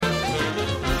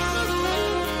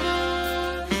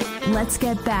Let's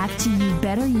get back to You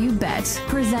Better You Bet,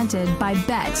 presented by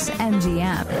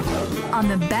BetMGM on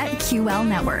the BetQL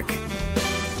network.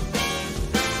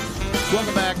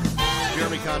 Welcome back.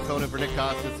 Jeremy Confone for Nick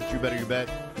Costas at You Better You Bet.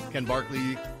 Ken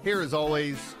Barkley here as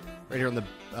always, right here on the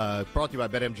brought to you by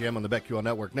BetMGM on the BetQL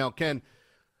network. Now, Ken,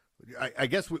 I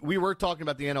guess we were talking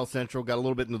about the NL Central, got a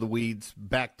little bit into the weeds.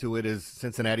 Back to it as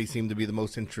Cincinnati seemed to be the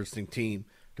most interesting team.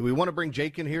 Do we want to bring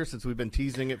Jake in here since we've been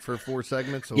teasing it for 4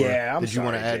 segments? Or yeah, did you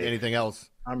want to add anything else?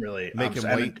 I'm really make him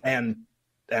wait. And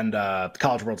the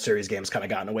College World Series game's kind of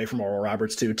gotten away from Oral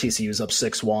Roberts too. TCU's up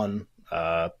 6-1.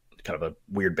 Kind of a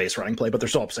weird base running play, but they're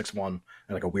still up 6-1 and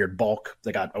like a weird balk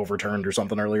that got overturned or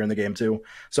something earlier in the game too.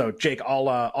 So Jake,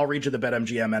 I'll read you the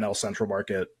BetMGM NL Central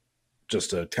market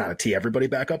just to kind of tee everybody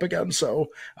back up again.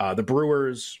 So the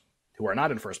Brewers, who are not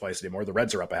in first place anymore, the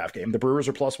Reds are up a half game. The Brewers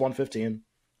are plus 115.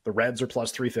 The Reds are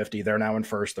plus 350. They're now in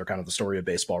first. They're kind of the story of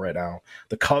baseball right now.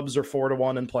 The Cubs are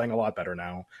 4-1 and playing a lot better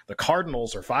now. The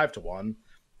Cardinals are 5-1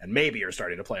 and maybe are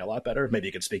starting to play a lot better. Maybe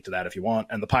you could speak to that if you want.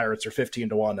 And the Pirates are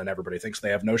 15-1 and everybody thinks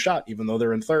they have no shot, even though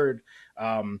they're in third.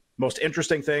 Most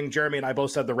interesting thing, Jeremy and I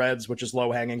both said the Reds, which is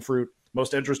low hanging fruit.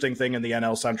 Most interesting thing in the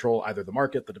NL Central, either the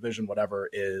market, the division, whatever,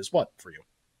 is what for you?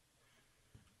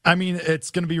 I mean,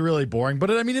 it's going to be really boring, but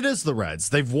I mean, it is the Reds.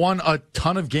 They've won a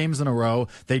ton of games in a row.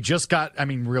 They just got, I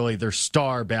mean, really their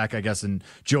star back, I guess, in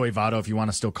Joey Votto, if you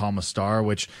want to still call him a star,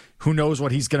 which who knows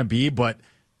what he's going to be, but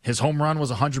his home run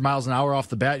was 100 miles an hour off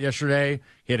the bat yesterday.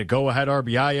 He had a go-ahead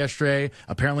RBI yesterday.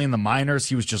 Apparently in the minors,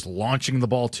 he was just launching the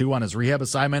ball, too, on his rehab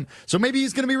assignment. So maybe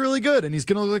he's going to be really good, and he's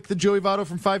going to look like the Joey Votto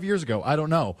from 5 years ago. I don't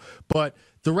know. But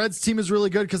the Reds team is really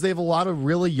good because they have a lot of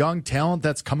really young talent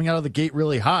that's coming out of the gate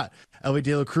really hot. Ellie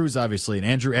De La Cruz, obviously, and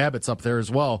Andrew Abbott's up there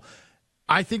as well.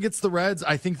 I think it's the Reds.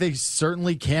 I think they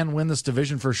certainly can win this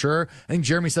division for sure. I think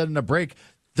Jeremy said in a break,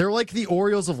 they're like the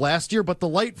Orioles of last year, but the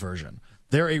light version.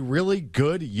 They're a really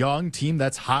good young team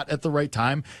that's hot at the right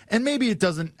time. And maybe it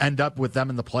doesn't end up with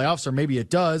them in the playoffs, or maybe it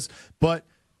does, but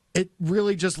it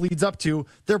really just leads up to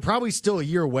they're probably still a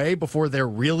year away before they're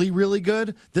really, really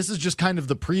good. This is just kind of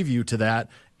the preview to that,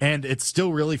 and it's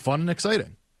still really fun and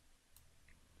exciting.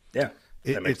 Yeah.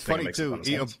 It's funny, too.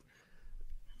 You know,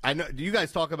 I know. Do you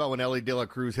guys talk about when Ellie De La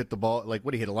Cruz hit the ball? Like,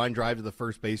 what, he hit a line drive to the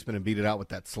first baseman and beat it out with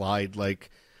that slide? Like,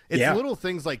 it's little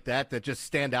things like that that just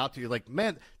stand out to you. Like,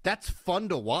 man, that's fun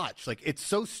to watch. Like, it's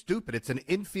so stupid. It's an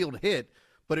infield hit,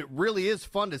 but it really is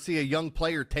fun to see a young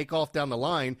player take off down the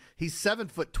line. He's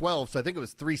 7'12", so I think it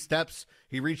was 3 steps.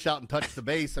 He reached out and touched the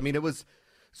base. I mean, it's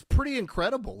pretty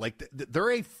incredible. Like,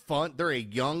 they're a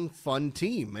young, fun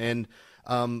team. And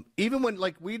even when,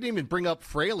 like, we didn't even bring up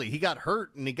Fraley. He got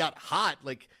hurt and he got hot.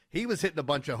 Like, he was hitting a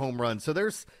bunch of home runs. So there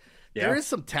is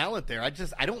some talent there.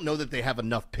 I don't know that they have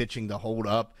enough pitching to hold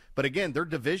up. But again, their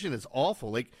division is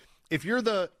awful. Like, if you're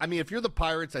the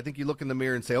Pirates, I think you look in the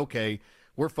mirror and say, okay,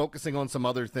 we're focusing on some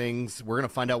other things. We're going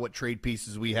to find out what trade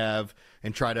pieces we have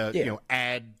and try to,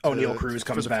 add. O'Neal Cruz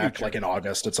comes back like in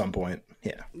August at some point.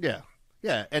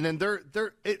 Yeah. And then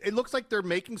it looks like they're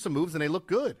making some moves and they look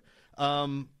good.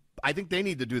 I think they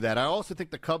need to do that. I also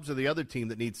think the Cubs are the other team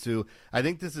that needs to. I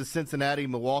think this is Cincinnati,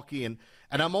 Milwaukee, and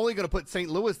I'm only going to put St.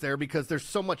 Louis there because there's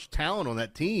so much talent on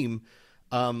that team.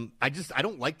 I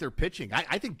don't like their pitching.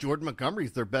 I think Jordan Montgomery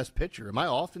is their best pitcher. Am I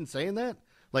often saying that?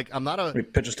 Like, I'm not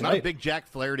a big Jack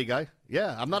Flaherty guy.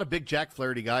 Yeah, I'm not a big Jack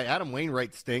Flaherty guy. Adam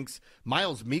Wainwright stinks.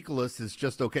 Miles Mikolas is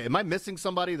just okay. Am I missing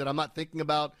somebody that I'm not thinking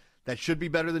about that should be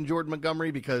better than Jordan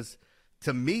Montgomery? Because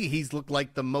to me, he's looked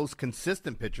like the most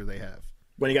consistent pitcher they have.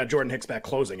 When you got Jordan Hicks back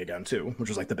closing again, too, which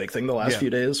was like the big thing the last few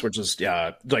days, which is,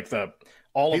 like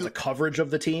all of the coverage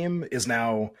of the team is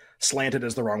now slanted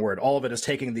is the wrong word. All of it is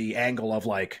taking the angle of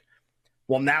like,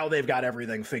 well, now they've got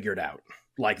everything figured out.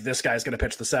 Like, this guy's going to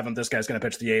pitch the 7th, this guy's going to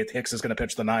pitch the 8th, Hicks is going to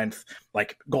pitch the 9th,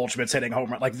 like Goldschmidt's hitting home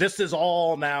run. Like, this is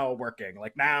all now working.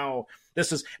 Like, now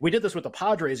we did this with the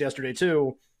Padres yesterday,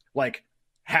 too. Like,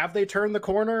 have they turned the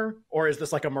corner, or is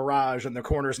this like a mirage and the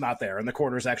corner's not there and the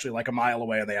corner's actually like a mile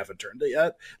away and they haven't turned it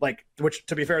yet? Like, which,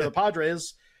 to be fair to the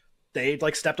Padres, they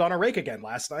like stepped on a rake again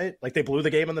last night. Like, they blew the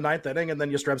game in the 9th inning, and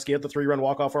then Yastrzemski had the 3-run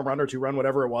walk-off home run or 2-run,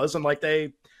 whatever it was, and like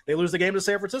they lose the game to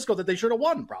San Francisco that they should have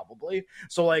won probably.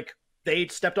 So like, they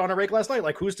stepped on a rake last night.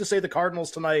 Like, who's to say the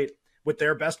Cardinals tonight with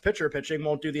their best pitcher pitching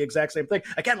won't do the exact same thing?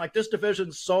 Again, like, this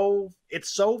division's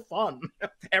it's so fun.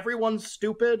 Everyone's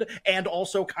stupid and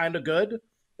also kind of good.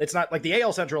 It's not like the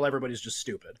AL Central, everybody's just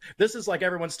stupid. This is like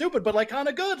everyone's stupid, but like kind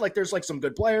of good. Like, there's like some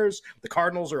good players. The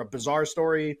Cardinals are a bizarre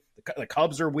story. The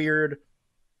Cubs are weird.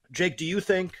 Jake, do you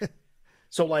think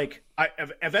so? Like,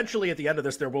 eventually at the end of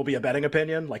this, there will be a betting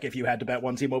opinion. Like, if you had to bet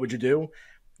one team, what would you do?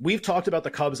 we've talked about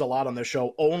the Cubs a lot on this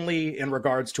show, only in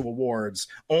regards to awards,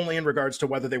 only in regards to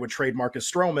whether they would trade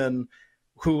Marcus Stroman,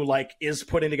 who like is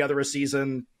putting together a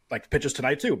season, like pitches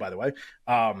tonight too, by the way,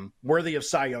 worthy of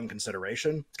Cy Young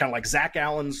consideration. It's kind of like Zach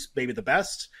Allen's maybe the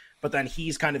best, but then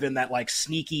he's kind of in that like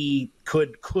sneaky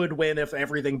could win if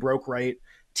everything broke right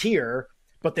tier.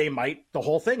 But they might. The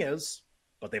whole thing is,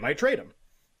 but they might trade him,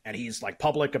 and he's like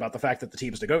public about the fact that the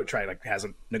team's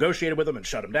hasn't negotiated with him and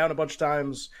shut him down a bunch of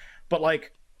times. But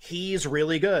like he's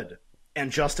really good, and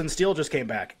Justin Steele just came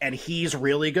back, and he's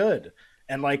really good,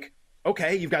 and like.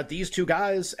 Okay, you've got these two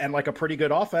guys and like a pretty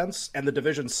good offense, and the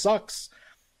division sucks.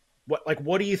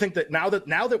 What do you think that now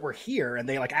that we're here and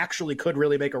they like actually could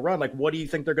really make a run? Like, what do you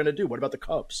think they're going to do? What about the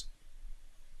Cubs?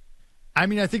 I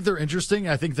mean, I think they're interesting.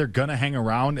 I think they're going to hang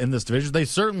around in this division. They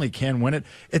certainly can win it.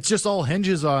 It just all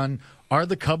hinges on, are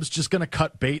the Cubs just going to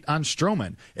cut bait on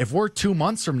Stroman? If we're 2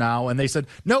 months from now and they said,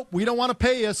 nope, we don't want to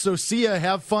pay you, so see ya,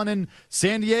 have fun in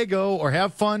San Diego or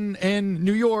have fun in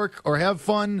New York or have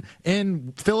fun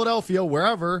in Philadelphia,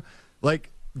 wherever,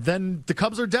 like, then the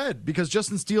Cubs are dead because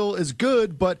Justin Steele is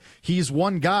good, but he's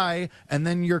one guy, and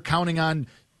then you're going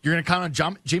to count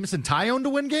on Jameson Taillon to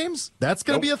win games? That's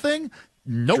going to be a thing?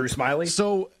 Nope. Drew Smiley?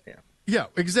 So, yeah,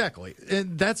 exactly.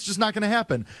 And that's just not going to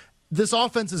happen. This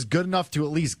offense is good enough to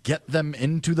at least get them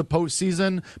into the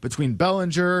postseason between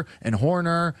Bellinger and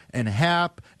Horner and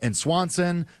Happ and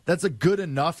Swanson. That's a good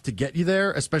enough to get you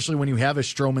there, especially when you have a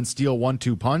Stroman-Steele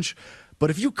 1-2 punch.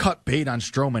 But if you cut bait on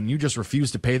Stroman, you just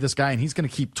refuse to pay this guy, and he's going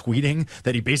to keep tweeting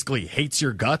that he basically hates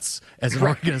your guts as an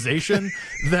organization,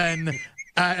 then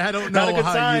I don't know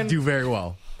how you do very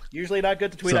well. Usually not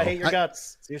good to tweet, I hate your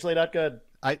guts. It's usually not good.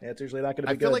 It's usually not going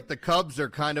to be good. I feel like the Cubs are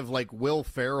kind of like Will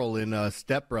Ferrell in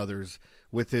Step Brothers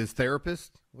with his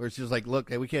therapist, where it's just like, look,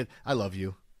 hey, we can't. I love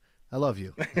you. I love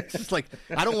you. It's just like,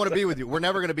 I don't want to be with you. We're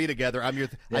never going to be together. I'm your.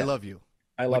 I love you.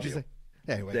 I love you.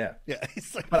 Anyway, yeah.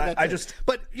 It's like, but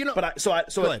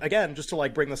again, just to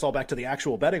like bring this all back to the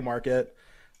actual betting market.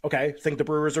 Okay, think the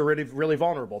Brewers are really, really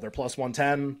vulnerable. They're plus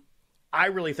 110.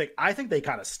 I think they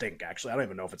kind of stink. Actually, I don't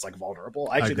even know if it's like vulnerable.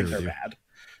 I actually think they're bad.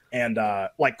 And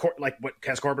what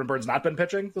has Corbin Burns not been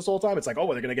pitching this whole time? It's like, oh,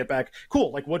 well, they're going to get back.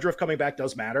 Cool. Like Woodruff coming back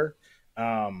does matter.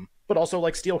 But also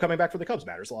like Steele coming back for the Cubs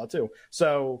matters a lot too.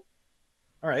 So,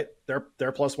 all right,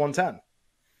 they're plus 110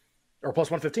 or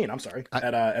plus 115. I'm sorry,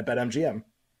 at BetMGM.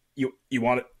 You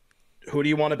want it? Who do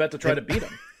you want to bet to try to beat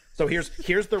them? So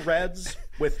here's the Reds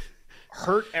with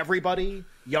hurt everybody,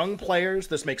 young players.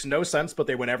 This makes no sense, but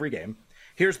they win every game.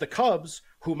 Here's the Cubs,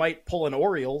 who might pull an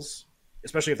Orioles,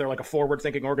 especially if they're like a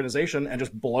forward-thinking organization, and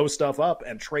just blow stuff up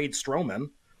and trade Stroman.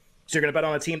 So you're going to bet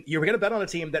on a team. You're going to bet on a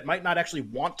team that might not actually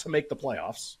want to make the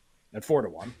playoffs at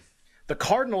 4-1. The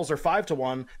Cardinals are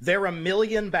 5-1. They're $1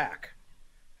 million back.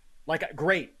 Like,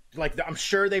 great. Like, I'm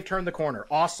sure they've turned the corner.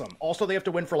 Awesome. Also, they have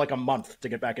to win for like a month to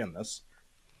get back in this.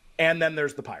 And then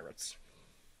there's the Pirates.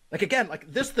 Like, again, like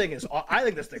I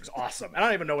think this thing's awesome. I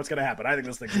don't even know what's going to happen. I think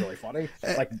this thing's really funny.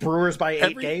 Like Brewers by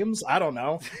 8 games. I don't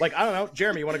know.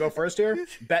 Jeremy, you want to go first here?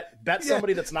 Bet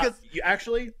somebody that's not you.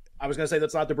 Actually, I was going to say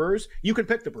that's not the Brewers. You can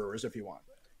pick the Brewers if you want.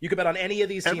 You can bet on any of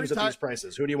these teams at these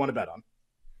prices. Who do you want to bet on?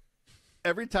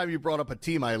 Every time you brought up a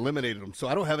team, I eliminated them. So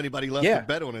I don't have anybody left to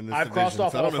bet on in this division. Crossed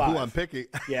off so I don't know 5. who I'm picking.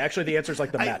 Yeah, actually, the answer is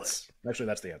like the Mets. Actually,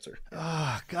 that's the answer.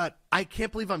 Oh, God. I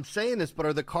can't believe I'm saying this, but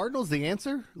are the Cardinals the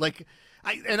answer? Like,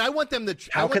 I want them to.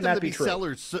 How can that be true?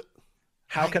 Sellers.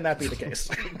 How can that be the case?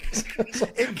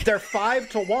 They're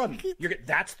 5-1.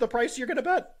 That's the price you're going to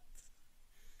bet.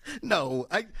 No,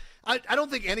 I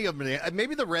don't think any of them.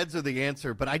 Maybe the Reds are the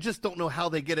answer, but I just don't know how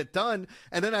they get it done.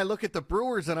 And then I look at the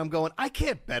Brewers and I'm going, I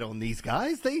can't bet on these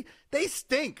guys. They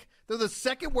stink. They're the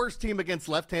second worst team against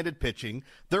left-handed pitching.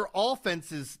 Their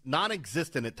offense is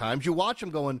non-existent at times. You watch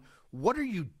them going, what are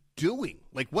you doing?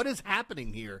 Like, what is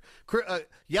happening here?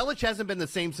 Yelich hasn't been the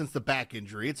same since the back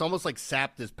injury. It's almost like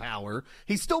sapped his power.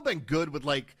 He's still been good with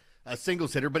like a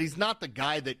singles hitter, but he's not the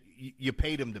guy that you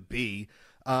paid him to be.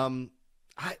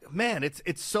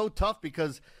 It's so tough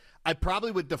because I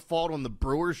probably would default on the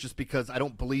Brewers just because I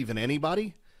don't believe in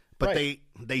anybody, but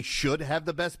they should have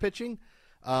the best pitching.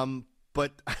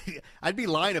 But I'd be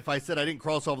lying if I said I didn't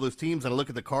cross all those teams and I look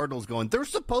at the Cardinals going, they're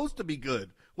supposed to be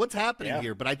good. What's happening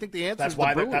here? But I think the answer is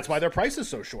the Brewers. That's why their price is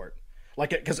so short. Like,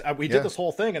 because we did this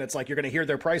whole thing, and it's like you're going to hear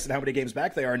their price and how many games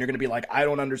back they are, and you're going to be like, I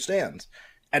don't understand.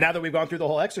 And now that we've gone through the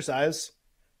whole exercise,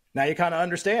 now you kind of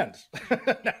understand.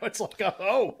 Now it's like,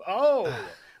 5-1.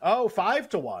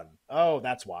 Oh,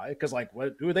 that's why. Because like,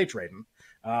 who are they trading?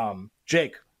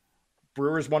 Jake,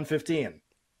 Brewers 115,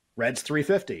 Reds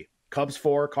 350, Cubs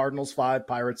 4, Cardinals 5,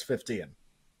 Pirates 15.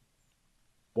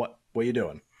 What are you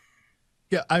doing?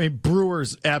 Yeah, I mean,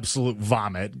 Brewers, absolute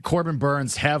vomit. Corbin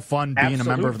Burns, have fun being a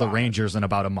member of the Rangers in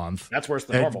about a month. That's worse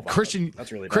than normal vomit.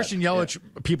 That's really bad. Christian Yelich,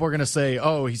 people are going to say,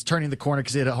 oh, he's turning the corner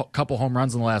because he had a couple home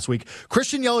runs in the last week.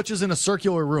 Christian Yelich is in a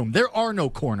circular room. There are no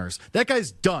corners. That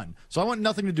guy's done. So I want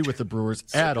nothing to do with the Brewers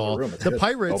at all. The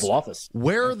Pirates, Oval Office.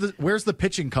 Where's the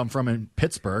pitching come from in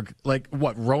Pittsburgh? Like,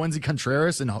 what, Roansy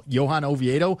Contreras and Johan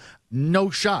Oviedo? No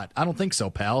shot. I don't think so,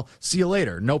 pal. See you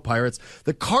later. No Pirates.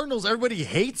 The Cardinals, everybody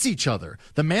hates each other.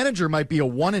 The manager might be a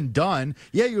one and done.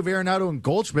 Yeah, you have Arenado and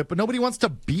Goldschmidt, but nobody wants to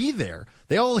be there.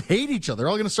 They all hate each other. They're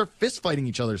all going to start fist fighting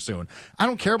each other soon. I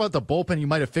don't care about the bullpen. You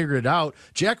might have figured it out.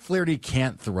 Jack Flaherty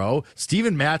can't throw.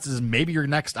 Steven Matz is maybe your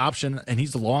next option, and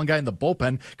he's the long guy in the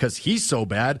bullpen because he's so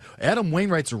bad. Adam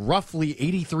Wainwright's roughly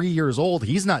 83 years old.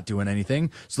 He's not doing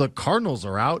anything. So the Cardinals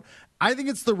are out. I think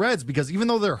it's the Reds because even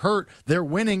though they're hurt, they're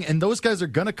winning, and those guys are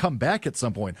going to come back at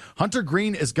some point. Hunter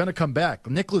Green is going to come back.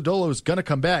 Nick Lodolo is going to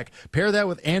come back. Pair that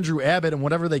with Andrew Abbott and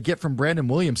whatever they get from Brandon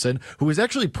Williamson, who was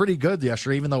actually pretty good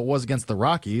yesterday, even though it was against the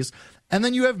Rockies. And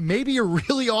then you have maybe a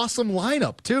really awesome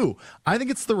lineup, too. I think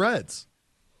it's the Reds.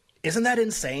 Isn't that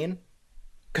insane?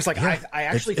 Because, like, yeah, I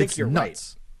actually think you're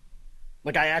nuts. Right.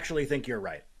 Like, I actually think you're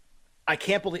right. I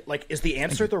can't believe, like, is the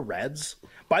answer the Reds?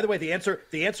 By the way, the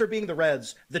answer being the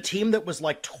Reds, the team that was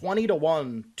like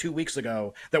 20-1 2 weeks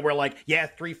ago that were like, yeah,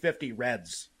 350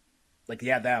 Reds. Like,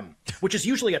 yeah, them. Which is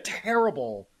usually a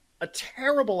terrible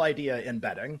idea in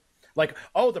betting. Like,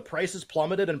 oh, the price has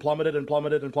plummeted and plummeted and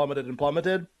plummeted and plummeted and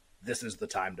plummeted. This is the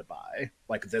time to buy.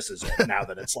 Like, this is it now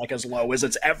that it's like as low as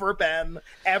it's ever been,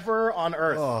 ever on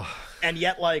Earth. Oh. And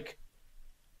yet, like,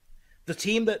 the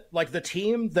team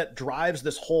that drives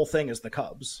this whole thing is the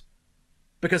Cubs,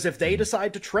 because if they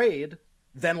decide to trade,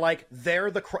 then like they're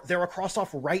a cross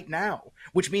off right now,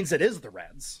 which means it is the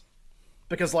Reds,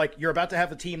 because like you're about to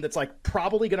have a team that's like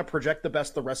probably going to project the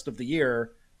best the rest of the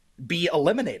year be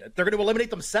eliminated. They're going to eliminate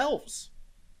themselves.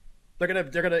 They're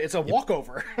gonna it's a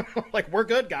walkover. Like, we're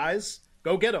good, guys,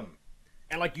 go get them,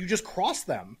 and like you just cross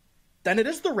them. Then it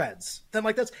is the Reds. Then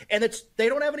like they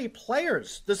don't have any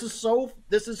players. This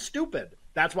is stupid.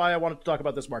 That's why I wanted to talk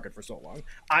about this market for so long.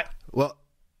 I have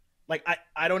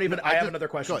another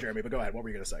question, Jeremy, but go ahead. What were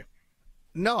you going to say?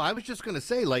 No, I was just going to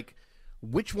say, like,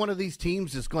 which one of these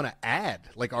teams is going to add?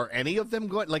 Like, are any of them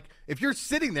going? Like, if you're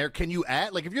sitting there, can you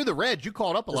add? Like, if you're the Reds, you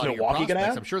called up a lot of your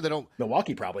prospects. I'm sure they don't.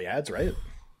 Milwaukee probably adds, right?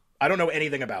 I don't know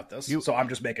anything about this, so I'm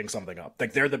just making something up.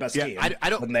 Like, they're the best team. I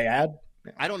don't. When they add.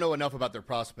 I don't know enough about their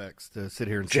prospects to sit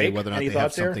here and say whether or not they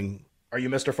have something. Here? Are you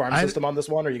Mr. Farm System on this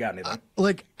one, or you got anything?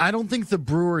 I don't think the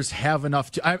Brewers have enough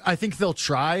to. I think they'll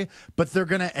try, but they're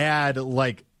going to add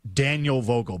like Daniel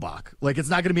Vogelbach. Like, it's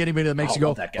not going to be anybody that makes you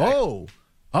go,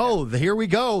 oh, here we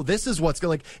go. This is what's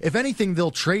going. Like, if anything, they'll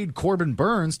trade Corbin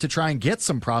Burns to try and get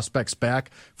some prospects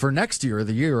back for next year or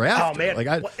the year after. Oh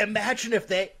man! Imagine if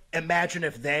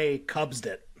they Cubs'd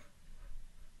it.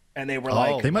 And they were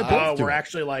like, they might we're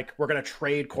actually like, we're going to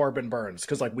trade Corbin Burns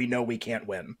because like we know we can't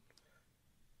win.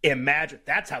 Imagine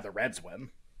that's how the Reds win.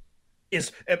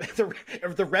 If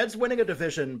the Reds winning a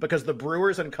division because the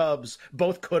Brewers and Cubs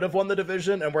both could have won the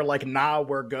division and we're like, nah,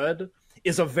 we're good,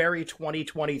 is a very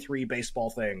 2023 baseball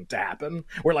thing to happen.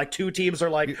 Where like two teams are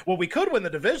like, well, we could win the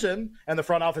division, and the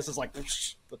front office is like,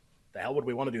 what the hell would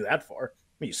we want to do that for?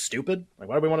 Are you stupid? Like,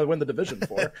 why do we want to win the division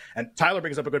for? And Tyler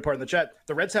brings up a good part in the chat.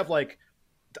 The Reds have like.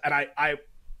 And I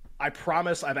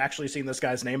promise I've actually seen this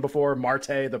guy's name before, Marte,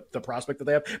 the prospect that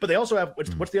they have. But they also have,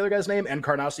 what's the other guy's name?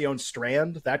 Encarnacion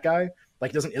Strand, that guy.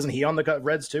 Like, isn't he on the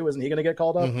Reds too? Isn't he going to get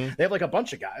called up? Mm-hmm. They have like a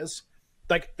bunch of guys.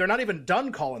 Like, they're not even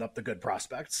done calling up the good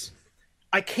prospects.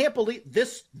 I can't believe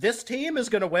this team is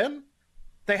going to win.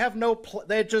 They have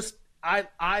they just,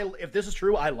 if this is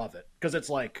true, I love it. Because it's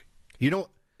like, it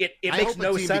makes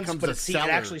no sense, but it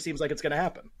actually seems like it's going to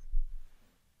happen.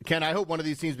 Ken, I hope one of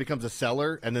these teams becomes a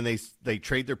seller, and then they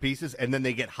trade their pieces, and then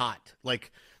they get hot.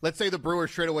 Like, let's say the Brewers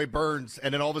trade away Burns,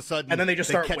 and then all of a sudden, and then they just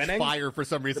start catch winning. Fire for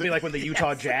some reason. It'd be like when the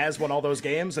Utah Jazz won all those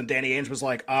games, and Danny Ainge was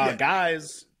like,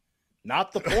 "Guys,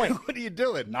 not the point. What are you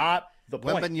doing? Not the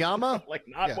point. Wembanyama? Like,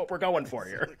 not what we're going for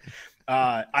here."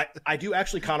 I do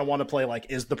actually kind of want to play like,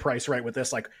 is the price right with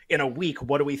this? Like, in a week,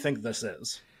 what do we think this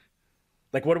is?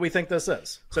 Like, what do we think this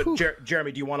is? So,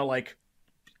 Jeremy, do you want to like?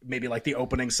 Maybe like the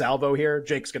opening salvo here.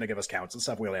 Jake's going to give us counts and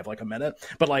stuff. We only have like a minute,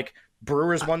 but like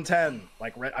Brewers 110,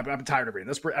 like I'm tired of reading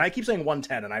this. And I keep saying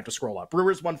 110 and I have to scroll up.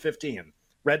 Brewers 115,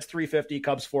 Reds 350,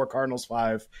 Cubs 4, Cardinals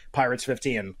 5, Pirates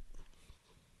 15.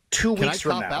 2 weeks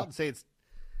from now. Out and say it's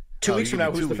 2 weeks from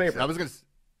now. Who's the favorite? I was going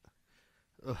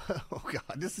to. Oh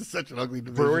God, this is such an ugly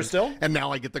division. Brewers still? And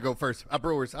now I get to go first.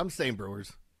 Brewers. I'm saying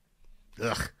Brewers.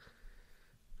 Ugh.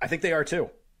 I think they are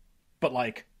too, but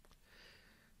like.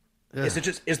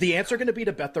 Is the answer going to be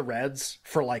to bet the Reds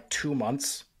for like 2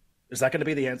 months? Is that going to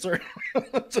be the answer?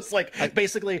 Just like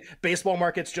basically baseball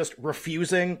markets just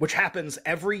refusing, which happens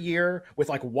every year with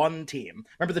like one team.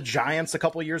 Remember the Giants a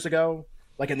couple of years ago,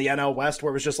 like in the NL West, where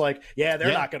it was just like,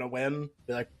 they're not going to win.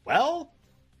 They're like, well,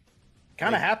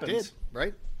 kind of happens,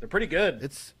 right? They're pretty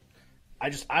good.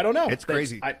 I don't know. It's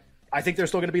crazy. I think they're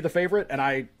still going to be the favorite, and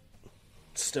I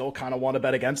still kind of want to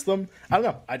bet against them. I don't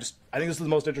know. I think this is the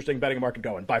most interesting betting market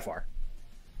going by far.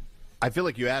 I feel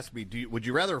like you asked me, would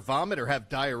you rather vomit or have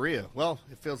diarrhea? Well,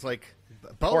 it feels like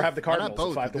both. Or have the Cardinals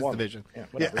both at 5-1. Division. Yeah,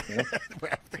 whatever. Yeah. You know?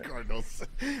 Have the Cardinals.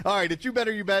 All right, it's You Bet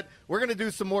or You Bet. We're going to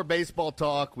do some more baseball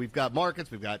talk. We've got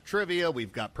markets, we've got trivia,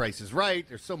 we've got Price is Right.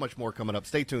 There's so much more coming up.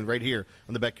 Stay tuned right here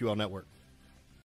on the BetQL Network.